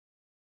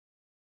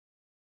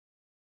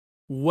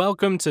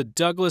Welcome to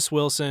Douglas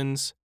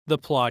Wilson's The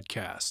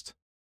Plodcast.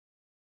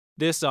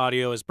 This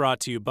audio is brought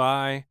to you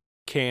by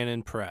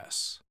Canon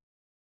Press.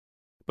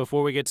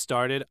 Before we get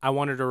started, I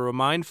wanted to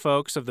remind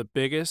folks of the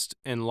biggest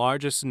and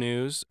largest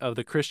news of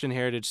the Christian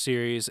Heritage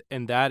series,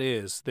 and that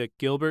is that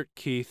Gilbert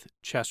Keith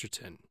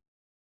Chesterton,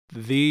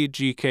 the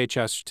G.K.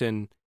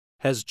 Chesterton,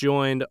 has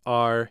joined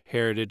our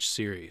Heritage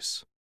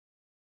series.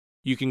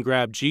 You can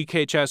grab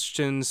G.K.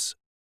 Chesterton's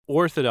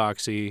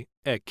Orthodoxy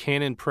at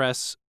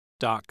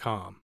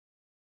canonpress.com.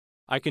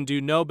 I can do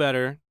no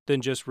better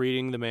than just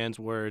reading the man's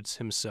words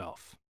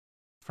himself.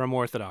 From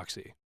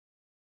Orthodoxy.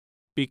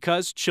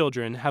 Because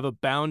children have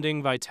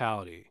abounding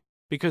vitality,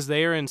 because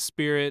they are in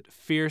spirit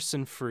fierce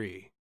and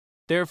free,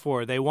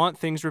 therefore they want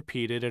things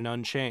repeated and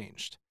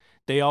unchanged.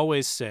 They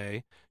always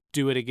say,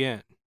 "Do it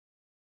again."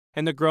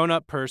 And the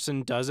grown-up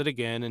person does it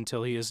again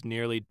until he is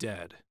nearly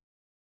dead.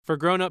 For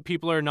grown-up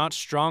people are not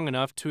strong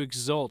enough to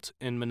exult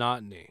in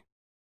monotony.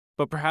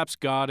 But perhaps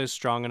God is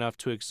strong enough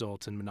to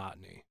exult in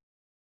monotony.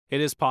 It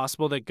is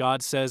possible that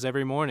God says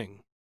every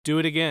morning, "Do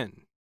it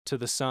again," to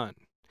the sun,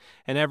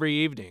 and every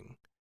evening,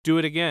 "Do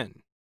it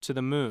again," to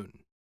the moon.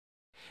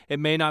 It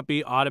may not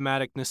be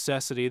automatic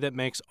necessity that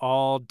makes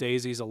all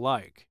daisies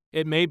alike.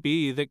 It may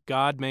be that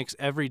God makes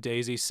every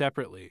daisy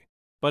separately,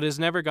 but has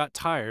never got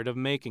tired of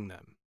making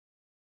them.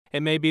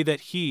 It may be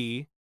that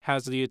He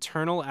has the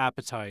eternal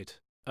appetite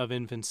of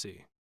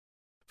infancy.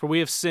 For we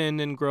have sinned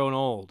and grown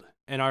old,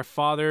 and our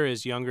Father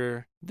is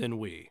younger than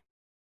we.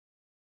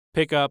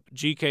 Pick up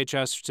G.K.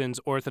 Chesterton's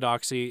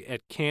Orthodoxy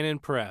at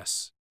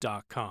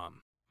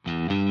canonpress.com.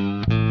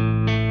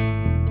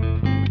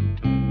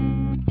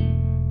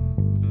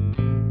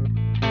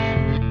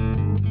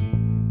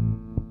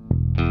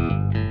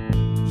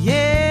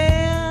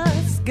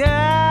 Yes,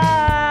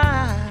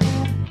 God.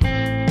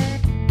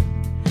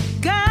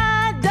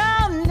 God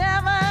don't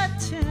never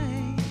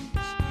change.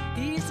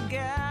 He's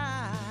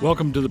God.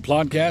 Welcome to the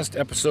Plodcast,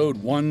 episode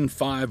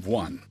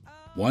 151.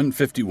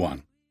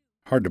 151.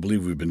 Hard to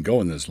believe we've been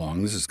going this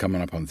long. This is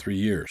coming up on 3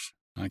 years.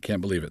 I can't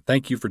believe it.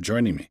 Thank you for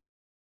joining me.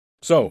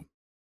 So,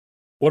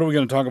 what are we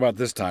going to talk about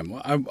this time?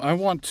 Well, I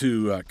want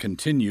to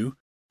continue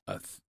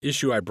an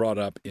issue I brought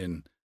up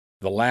in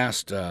the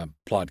last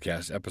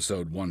Plodcast,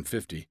 episode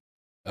 150,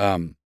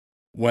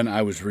 when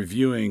I was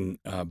reviewing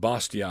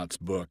Bastiat's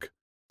book,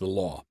 The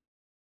Law.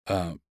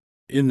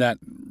 In that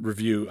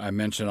review, I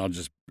mentioned, I'll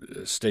just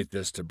state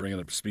this to bring it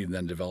up to speed and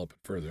then develop it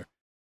further.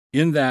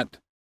 In that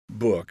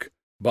book,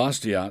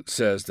 Bastiat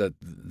says that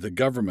the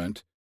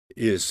government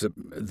is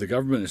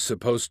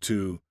supposed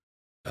to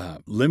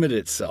limit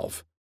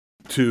itself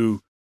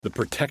to the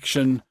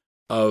protection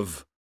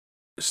of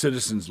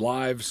citizens'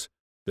 lives,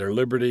 their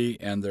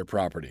liberty, and their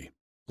property.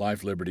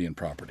 Life, liberty, and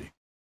property.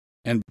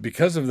 And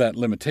because of that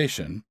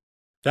limitation,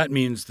 that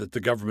means that the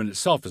government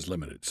itself is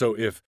limited. So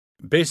if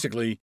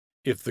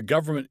the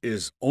government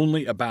is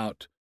only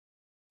about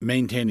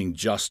maintaining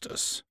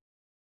justice,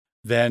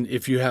 then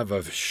if you have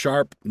a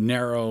sharp,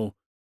 narrow,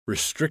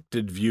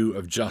 restricted view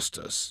of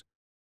justice,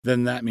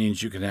 then that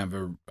means you can have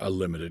a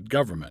limited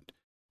government.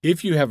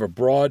 If you have a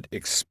broad,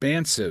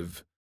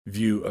 expansive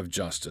view of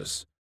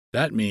justice,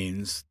 that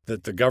means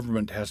that the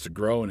government has to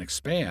grow and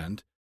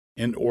expand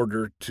in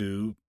order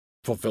to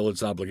fulfill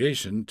its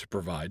obligation to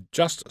provide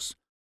justice.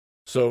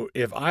 So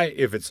if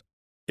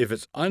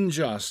it's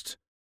unjust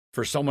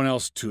for someone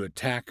else to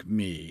attack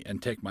me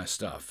and take my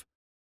stuff,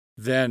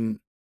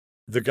 then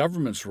the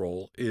government's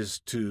role is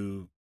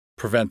to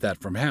prevent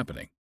that from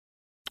happening.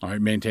 All right,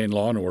 maintain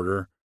law and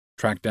order,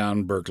 track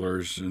down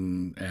burglars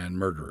and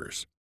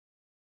murderers.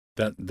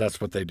 That's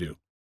what they do.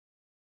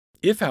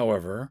 If,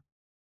 however,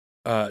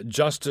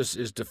 justice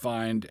is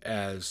defined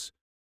as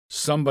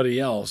somebody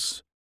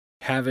else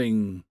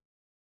having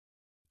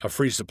a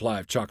free supply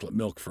of chocolate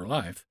milk for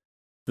life,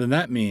 then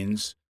that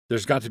means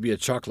there's got to be a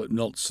chocolate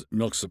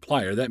milk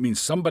supplier. That means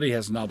somebody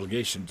has an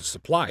obligation to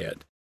supply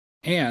it,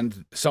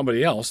 and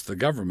somebody else, the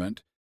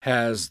government,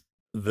 has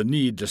the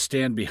need to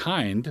stand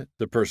behind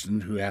the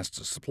person who has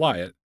to supply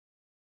it,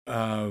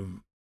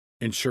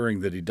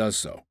 ensuring that he does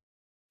so.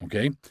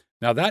 Okay?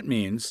 Now that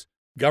means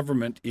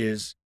government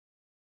is,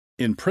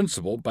 in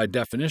principle, by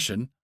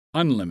definition,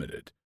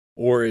 unlimited,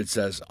 or it's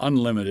as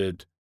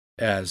unlimited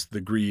as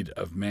the greed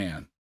of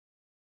man.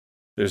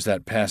 There's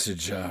that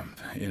passage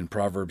in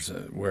Proverbs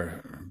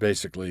where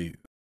basically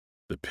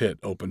the pit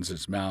opens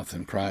its mouth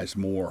and cries,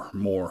 "More,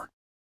 more."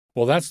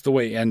 Well, that's the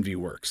way envy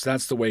works.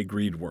 That's the way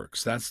greed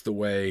works. That's the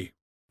way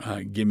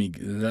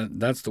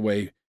that's the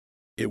way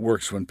it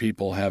works when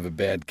people have a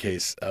bad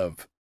case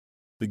of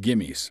the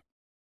gimmies.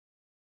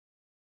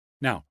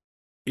 Now,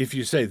 if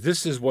you say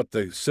this is what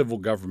the civil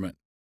government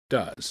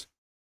does,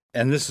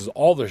 and this is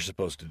all they're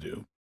supposed to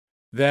do,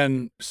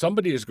 then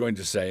somebody is going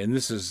to say, and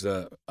this is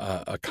a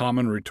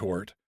common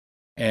retort,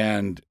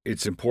 and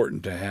it's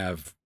important to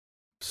have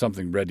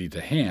something ready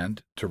to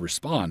hand to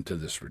respond to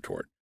this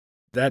retort.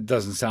 That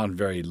doesn't sound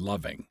very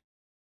loving.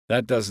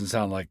 That doesn't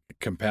sound like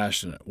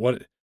compassionate.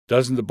 What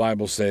doesn't the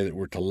Bible say that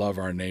we're to love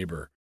our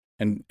neighbor?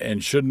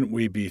 And shouldn't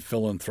we be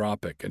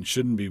philanthropic? And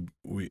shouldn't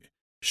we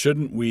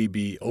shouldn't we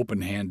be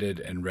open-handed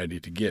and ready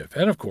to give?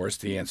 And of course,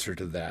 the answer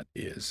to that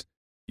is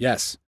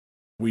yes,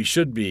 we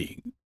should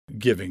be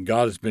giving.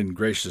 God has been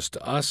gracious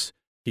to us.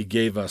 He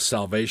gave us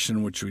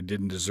salvation, which we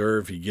didn't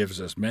deserve. He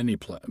gives us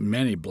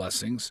many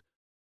blessings,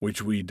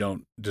 which we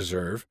don't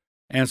deserve.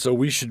 And so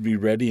we should be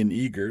ready and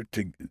eager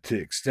to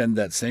extend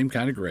that same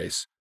kind of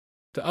grace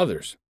to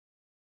others.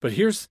 But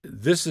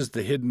this is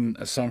the hidden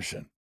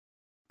assumption.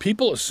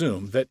 People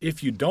assume that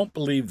if you don't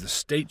believe the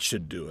state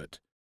should do it,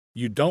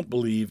 you don't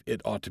believe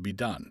it ought to be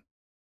done.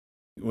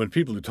 When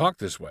people who talk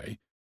this way,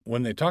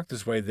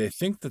 they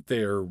think that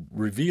they are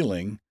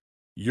revealing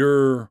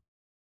your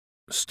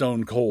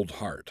stone-cold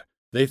heart.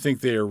 They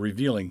think they are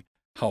revealing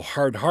how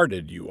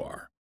hard-hearted you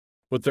are.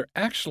 What they're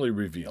actually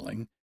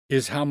revealing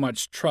is how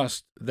much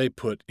trust they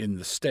put in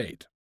the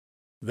state.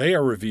 They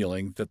are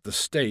revealing that the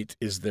state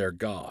is their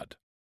God.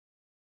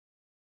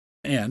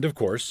 And, of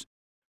course,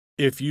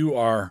 if you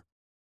are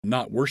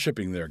not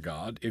worshiping their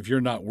God, if you're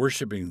not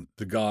worshiping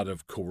the God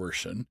of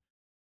coercion,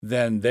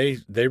 then they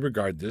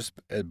regard this,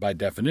 by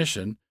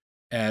definition,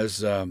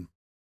 as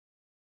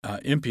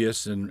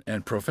impious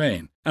and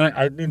profane. And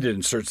I need to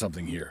insert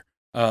something here.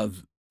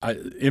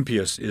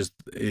 Impious is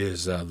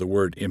the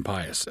word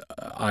impious,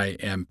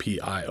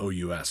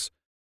 impious.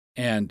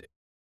 And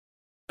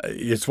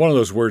it's one of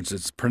those words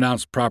that's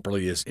pronounced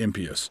properly as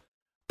impious.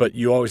 But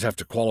you always have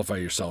to qualify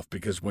yourself,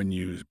 because when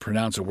you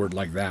pronounce a word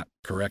like that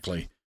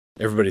correctly,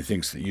 everybody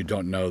thinks that you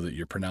don't know that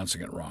you're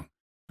pronouncing it wrong.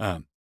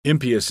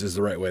 Impious is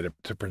the right way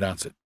to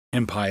pronounce it.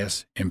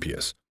 Impious,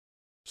 impious.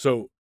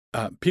 So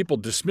people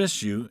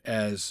dismiss you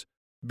as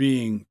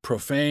being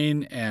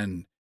profane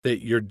and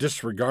that you're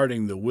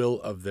disregarding the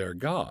will of their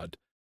God.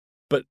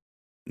 But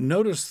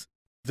notice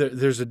that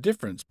there's a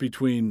difference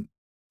between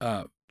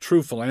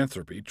true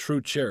philanthropy,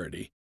 true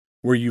charity,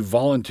 where you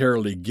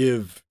voluntarily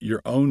give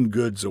your own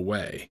goods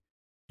away.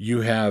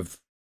 You have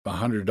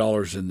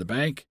 $100 in the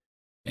bank,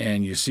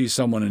 and you see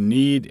someone in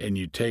need, and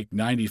you take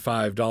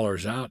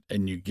 $95 out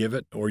and you give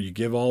it, or you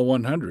give all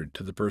 100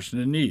 to the person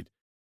in need.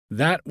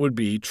 That would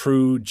be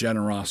true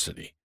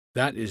generosity.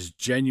 That is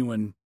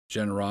genuine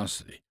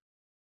generosity.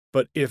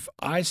 But if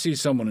I see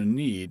someone in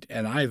need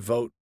and I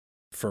vote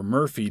for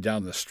Murphy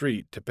down the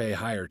street to pay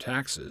higher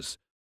taxes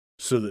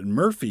so that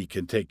Murphy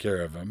can take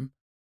care of him,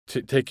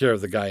 to take care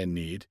of the guy in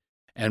need,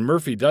 and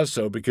Murphy does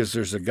so because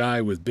there's a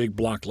guy with big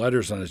block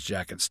letters on his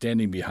jacket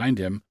standing behind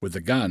him with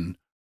a gun,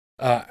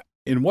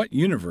 in what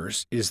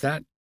universe is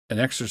that an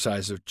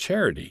exercise of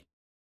charity?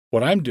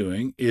 What I'm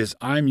doing is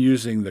I'm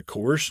using the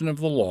coercion of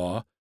the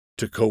law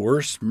to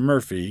coerce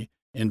Murphy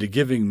into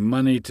giving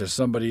money to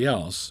somebody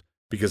else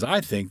because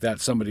I think that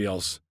somebody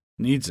else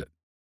needs it.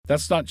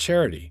 That's not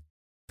charity.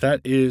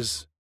 That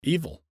is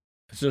evil.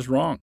 It's just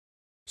wrong.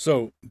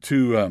 So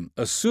to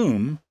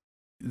assume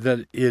that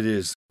it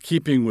is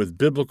keeping with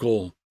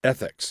biblical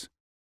ethics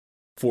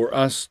for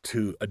us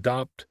to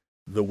adopt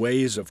the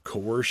ways of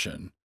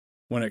coercion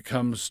when it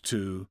comes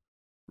to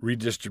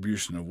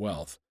redistribution of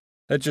wealth,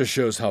 that just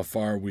shows how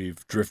far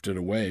we've drifted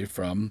away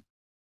from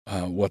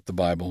what the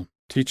Bible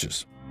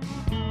teaches.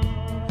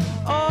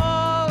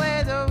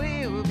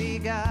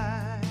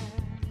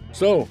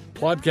 So,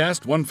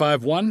 Podcast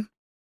 151,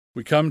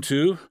 we come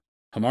to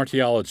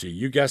hamartiology.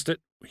 You guessed it.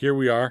 Here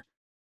we are,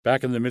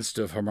 back in the midst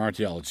of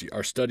hamartiology,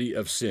 our study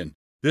of sin.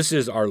 This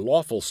is our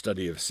lawful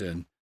study of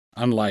sin,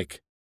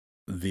 unlike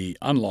the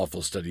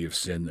unlawful study of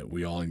sin that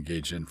we all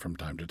engage in from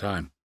time to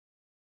time,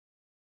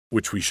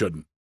 which we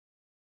shouldn't.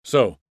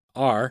 So,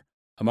 our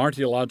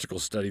hamartiological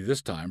study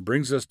this time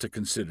brings us to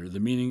consider the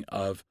meaning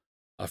of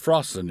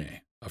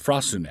aphrosune,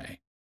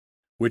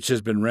 which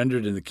has been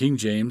rendered in the King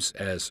James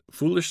as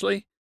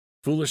foolishly,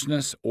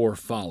 foolishness, or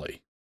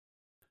folly.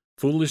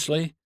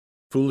 Foolishly,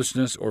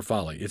 foolishness, or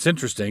folly. It's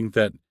interesting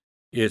that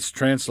it's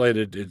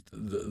translated,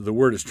 the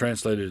word is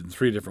translated in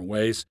three different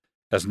ways,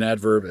 as an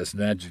adverb, as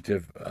an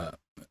adjective,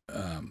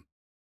 as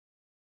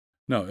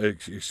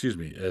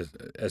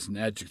an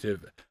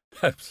adjective,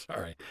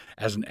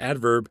 as an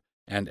adverb,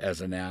 and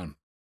as a noun.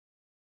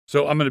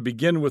 So I'm going to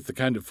begin with the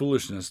kind of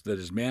foolishness that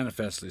is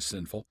manifestly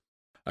sinful,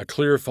 a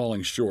clear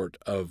falling short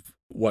of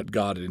what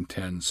God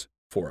intends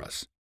for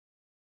us.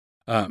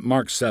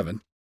 Mark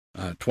 7,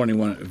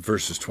 21,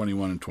 verses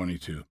 21 and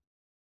 22.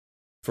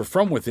 For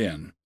from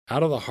within,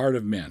 out of the heart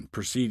of men,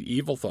 proceed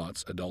evil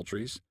thoughts,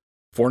 adulteries,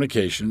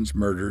 fornications,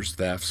 murders,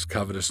 thefts,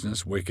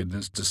 covetousness,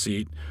 wickedness,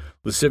 deceit,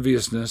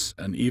 lasciviousness,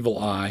 an evil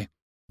eye,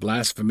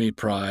 blasphemy,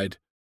 pride,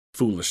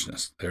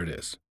 foolishness. There it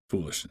is,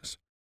 foolishness.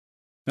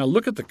 Now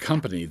look at the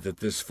company that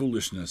this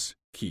foolishness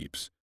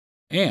keeps.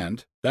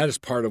 And that is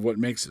part of what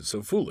makes it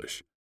so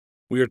foolish.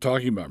 We are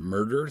talking about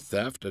murder,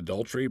 theft,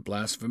 adultery,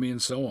 blasphemy,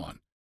 and so on.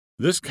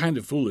 This kind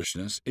of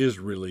foolishness is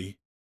really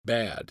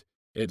bad.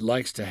 It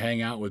likes to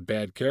hang out with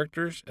bad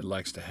characters. It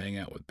likes to hang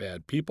out with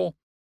bad people.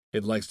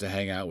 It likes to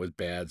hang out with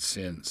bad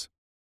sins.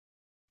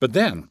 But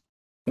then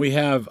we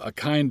have a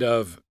kind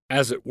of,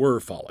 as it were,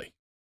 folly.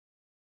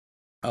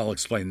 I'll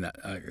explain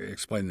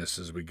this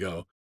as we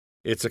go.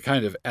 It's a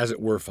kind of, as it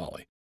were,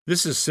 folly.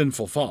 This is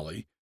sinful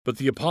folly, but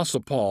the Apostle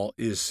Paul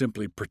is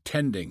simply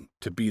pretending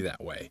to be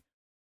that way.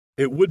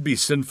 It would be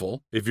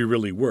sinful if he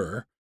really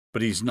were,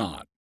 but he's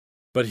not.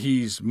 But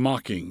he's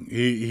mocking.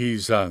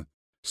 He's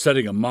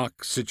setting a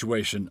mock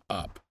situation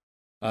up.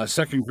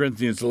 2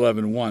 Corinthians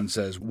 11:1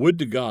 says, "Would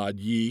to God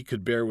ye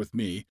could bear with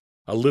me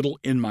a little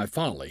in my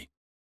folly,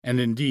 and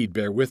indeed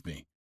bear with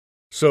me."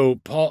 So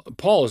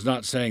Paul is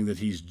not saying that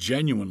he's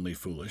genuinely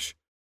foolish,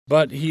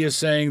 but he is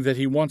saying that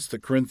he wants the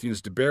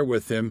Corinthians to bear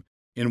with him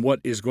in what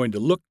is going to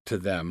look to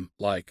them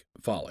like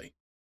folly.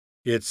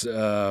 It's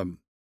an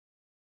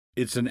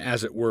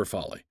as it were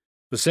folly.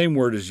 The same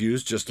word is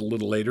used just a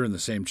little later in the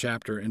same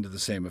chapter and to the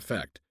same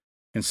effect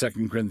in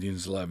 2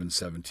 Corinthians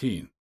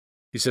 11:17.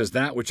 He says,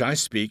 "That which I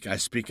speak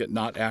it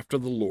not after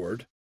the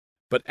Lord,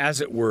 but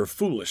as it were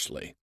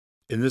foolishly,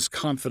 in this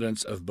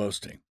confidence of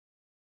boasting."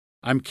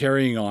 I'm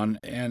carrying on,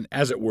 and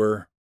as it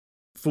were,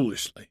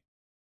 foolishly.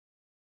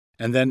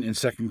 And then in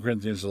 2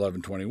 Corinthians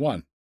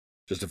 11:21,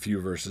 just a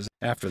few verses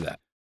after that,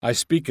 "I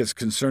speak as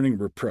concerning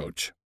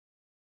reproach,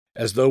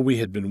 as though we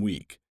had been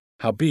weak.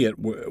 Howbeit,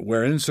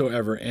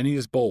 whereinsoever any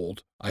is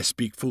bold, I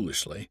speak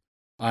foolishly.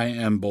 I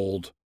am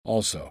bold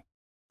also."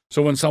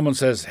 So when someone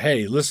says,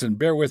 "Hey, listen,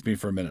 bear with me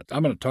for a minute.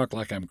 I'm going to talk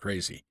like I'm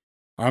crazy,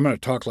 or I'm going to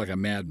talk like a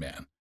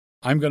madman.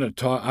 I'm going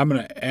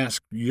to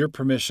ask your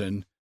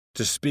permission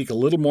to speak a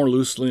little more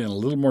loosely and a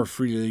little more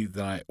freely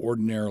than I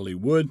ordinarily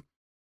would,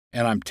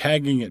 and I'm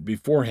tagging it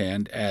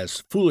beforehand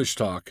as foolish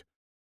talk,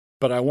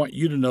 but I want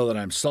you to know that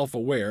I'm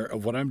self-aware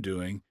of what I'm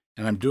doing,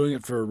 and I'm doing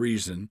it for a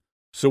reason.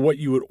 So what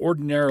you would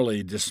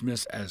ordinarily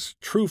dismiss as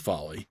true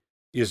folly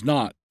is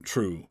not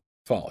true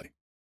folly."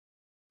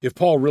 If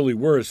Paul really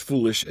were as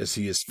foolish as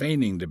he is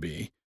feigning to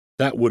be,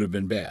 that would have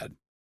been bad.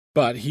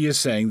 But he is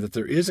saying that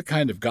there is a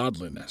kind of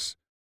godliness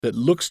that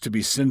looks to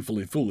be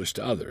sinfully foolish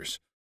to others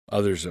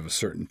of a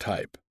certain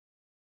type.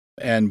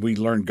 And we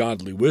learn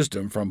godly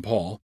wisdom from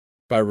Paul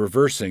by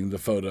reversing the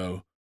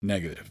photo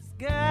negative.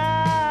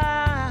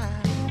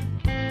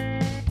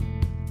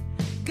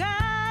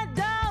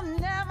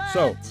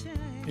 So,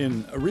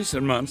 in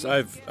recent months,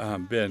 I've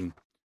been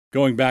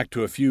going back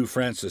to a few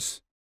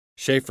Francis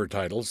Schaeffer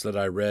titles that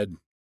I read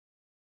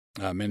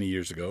many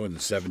years ago in the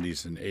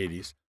 70s and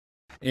 80s.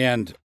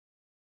 And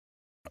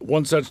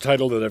one such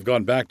title that I've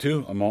gone back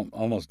to, I'm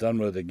almost done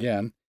with it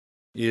again,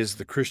 is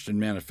The Christian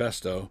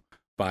Manifesto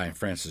by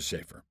Francis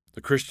Schaeffer.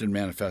 The Christian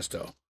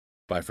Manifesto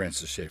by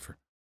Francis Schaeffer.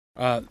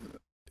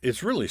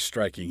 It's really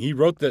striking. He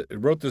wrote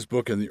this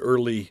book in the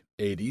early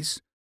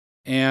 80s,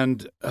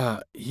 and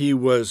he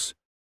was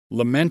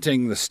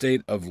lamenting the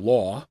state of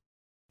law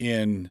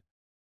in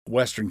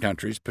Western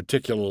countries,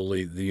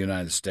 particularly the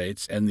United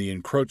States, and the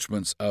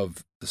encroachments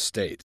of the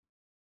state.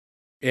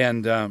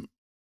 And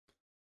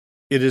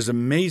it is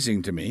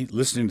amazing to me,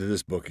 listening to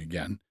this book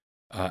again,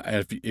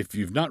 and if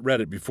you've not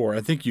read it before,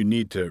 I think you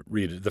need to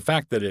read it. The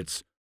fact that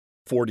it's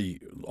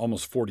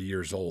almost 40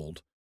 years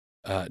old,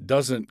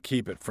 doesn't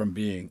keep it from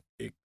being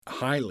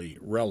highly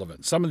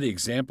relevant. Some of the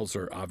examples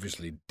are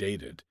obviously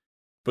dated,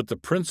 but the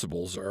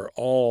principles are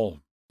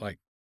all like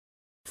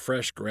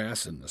fresh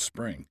grass in the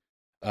spring.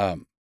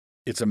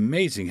 It's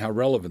amazing how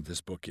relevant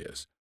this book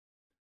is.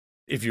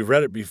 If you've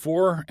read it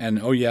before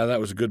and, oh yeah, that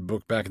was a good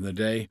book back in the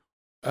day,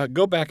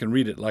 go back and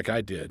read it like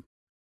I did.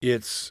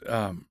 It's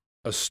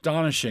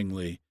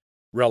astonishingly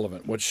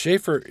relevant. What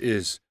Schaeffer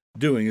is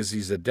doing is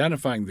he's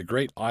identifying the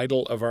great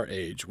idol of our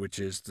age, which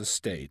is the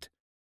state,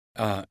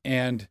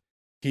 and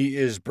he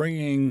is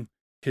bringing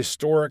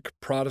historic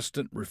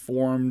Protestant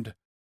Reformed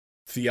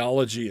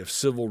theology of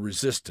civil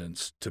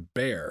resistance to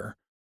bear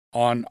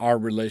on our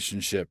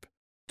relationship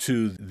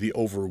to the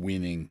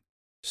overweening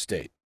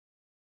state.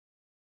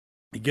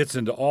 He gets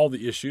into all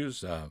the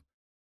issues,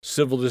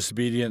 civil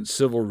disobedience,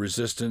 civil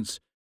resistance.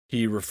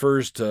 He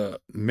refers to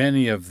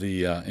many of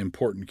the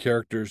important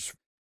characters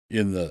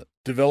in the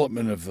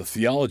development of the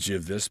theology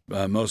of this,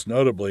 most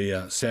notably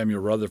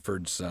Samuel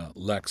Rutherford's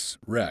Lex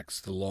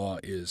Rex, the law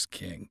is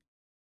king.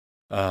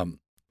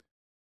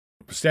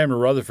 Samuel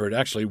Rutherford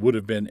actually would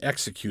have been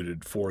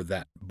executed for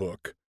that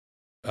book.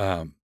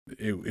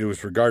 It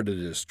was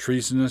regarded as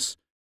treasonous.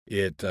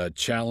 It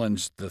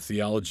challenged the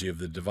theology of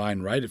the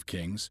divine right of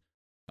kings,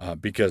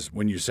 because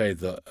when you say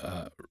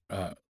the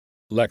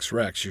Lex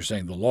Rex, you're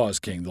saying the law is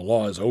king. The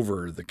law is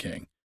over the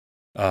king,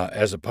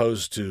 as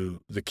opposed to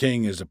the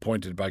king is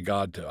appointed by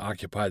God to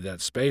occupy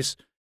that space,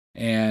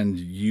 and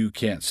you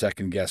can't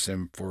second-guess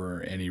him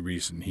for any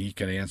reason. He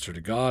can answer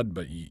to God,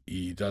 but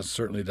he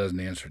certainly doesn't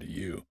answer to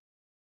you.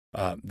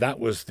 That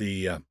was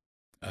the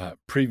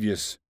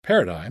previous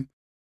paradigm,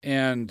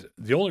 and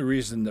the only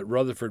reason that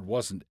Rutherford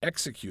wasn't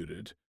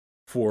executed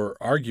for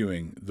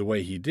arguing the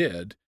way he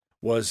did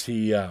was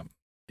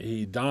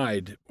he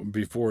died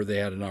before they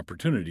had an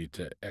opportunity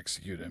to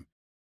execute him.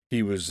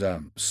 He was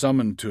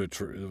summoned to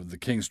the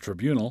king's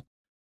tribunal,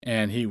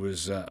 and he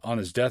was on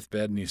his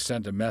deathbed, and he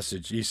sent a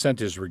message. He sent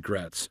his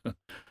regrets.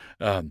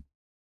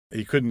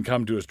 He couldn't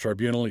come to his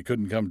tribunal. He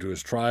couldn't come to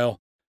his trial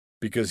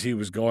because he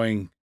was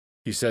going,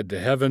 he said, to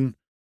heaven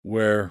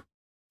where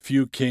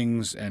few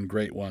kings and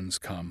great ones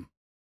come.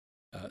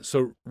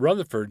 So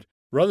Rutherford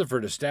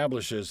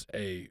establishes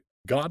a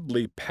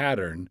godly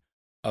pattern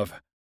of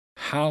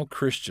how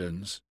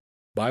Christians,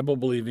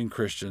 Bible-believing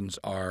Christians,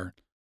 are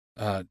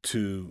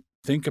to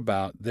think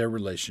about their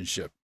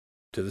relationship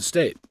to the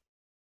state.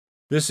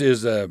 This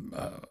is a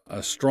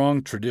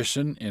strong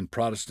tradition in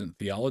Protestant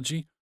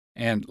theology,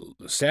 and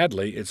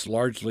sadly, it's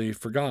largely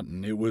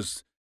forgotten. It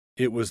was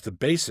the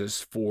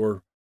basis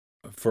for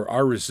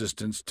our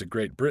resistance to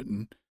Great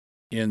Britain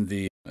in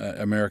the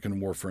American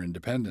War for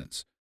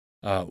Independence.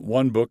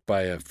 One book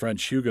by a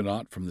French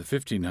Huguenot from the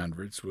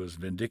 1500s was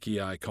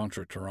Vindicii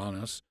contra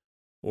Tyrannus,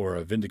 or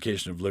A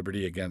Vindication of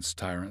Liberty Against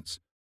Tyrants,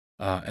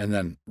 and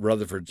then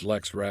Rutherford's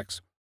Lex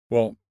Rex.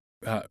 Well,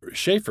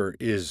 Schaeffer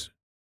is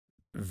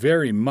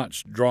very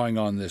much drawing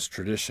on this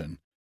tradition,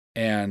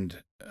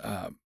 and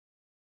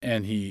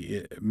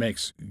he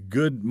makes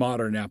good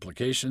modern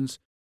applications.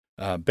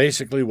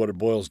 Basically, what it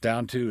boils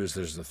down to is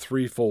there's the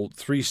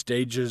three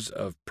stages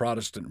of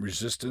Protestant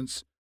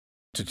resistance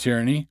to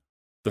tyranny.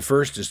 The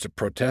first is to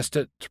protest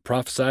it, to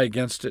prophesy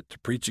against it, to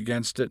preach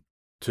against it,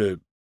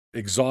 to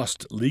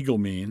exhaust legal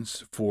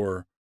means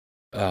for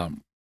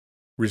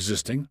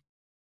resisting.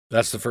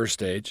 That's the first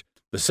stage.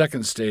 The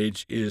second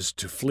stage is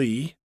to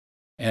flee.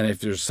 And if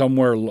there's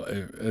somewhere,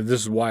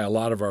 this is why a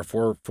lot of our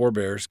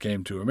forebears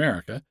came to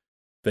America.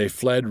 They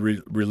fled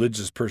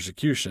religious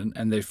persecution,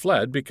 and they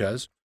fled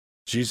because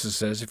Jesus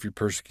says, if you're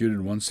persecuted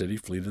in one city,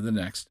 flee to the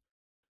next.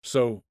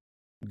 So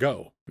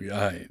go.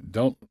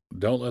 Don't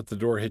let the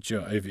door hit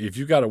you. If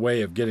you've got a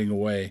way of getting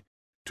away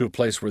to a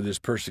place where this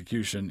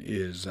persecution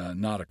is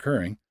not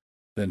occurring,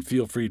 then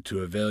feel free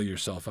to avail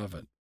yourself of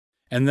it.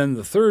 And then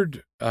the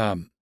third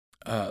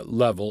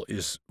level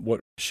is what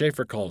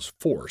Schaeffer calls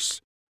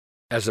force,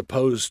 as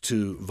opposed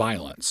to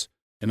violence.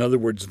 In other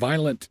words,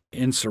 violent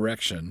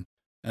insurrection,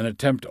 an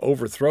attempt to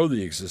overthrow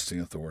the existing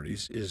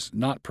authorities, is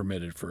not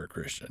permitted for a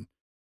Christian.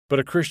 But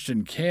a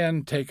Christian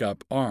can take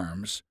up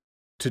arms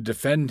to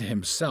defend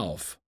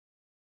himself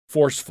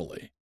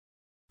forcefully.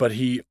 But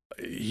he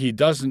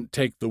doesn't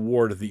take the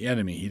war to the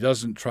enemy. He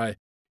doesn't try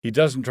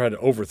to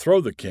overthrow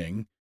the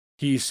king.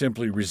 He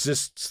simply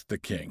resists the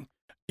king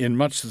in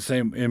much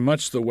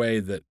the way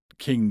that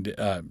King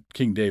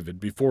David,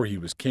 before he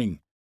was King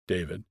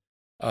David,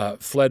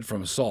 fled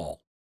from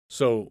Saul.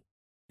 So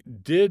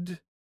did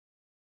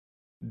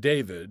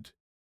David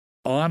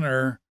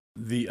honor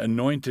the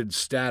anointed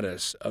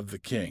status of the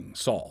king,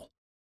 Saul?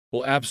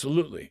 Well,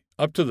 absolutely,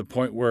 up to the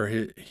point where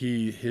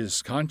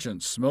his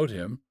conscience smote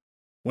him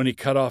when he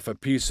cut off a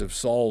piece of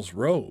Saul's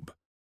robe.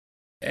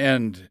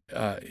 And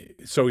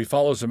so he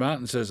follows him out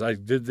and says, I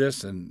did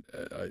this, and,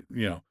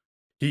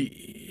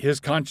 his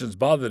conscience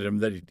bothered him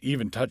that he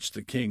even touched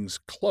the king's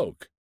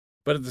cloak.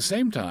 But at the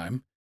same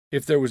time,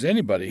 if there was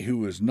anybody who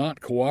was not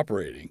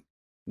cooperating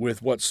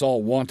with what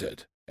Saul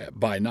wanted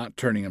by not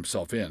turning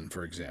himself in,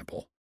 for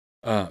example,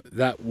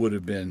 that would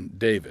have been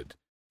David.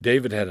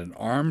 David had an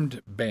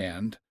armed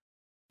band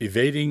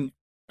evading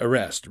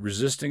arrest,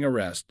 resisting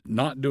arrest,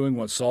 not doing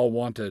what Saul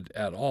wanted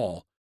at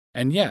all,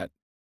 and yet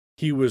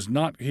he was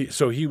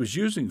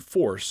using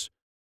force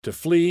to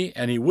flee,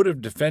 and he would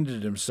have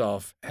defended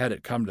himself had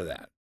it come to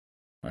that.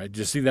 All right, do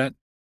you see that?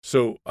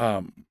 So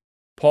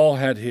Paul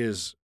had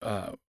his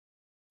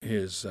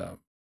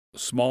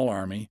small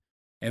army,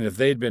 and if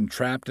they'd been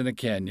trapped in a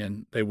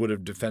canyon, they would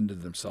have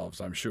defended themselves,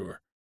 I'm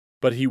sure.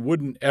 But he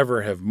wouldn't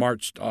ever have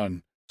marched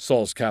on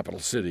Saul's capital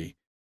city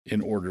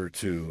in order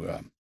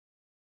to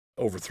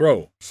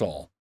overthrow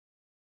Saul.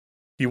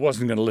 He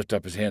wasn't going to lift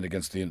up his hand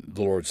against the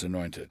Lord's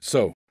anointed.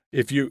 So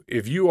if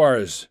you are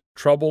as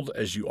troubled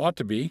as you ought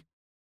to be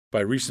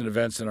by recent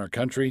events in our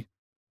country,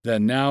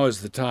 then now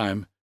is the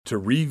time to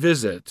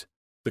revisit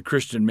the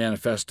Christian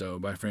Manifesto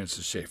by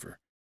Francis Schaeffer.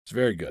 It's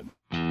very good.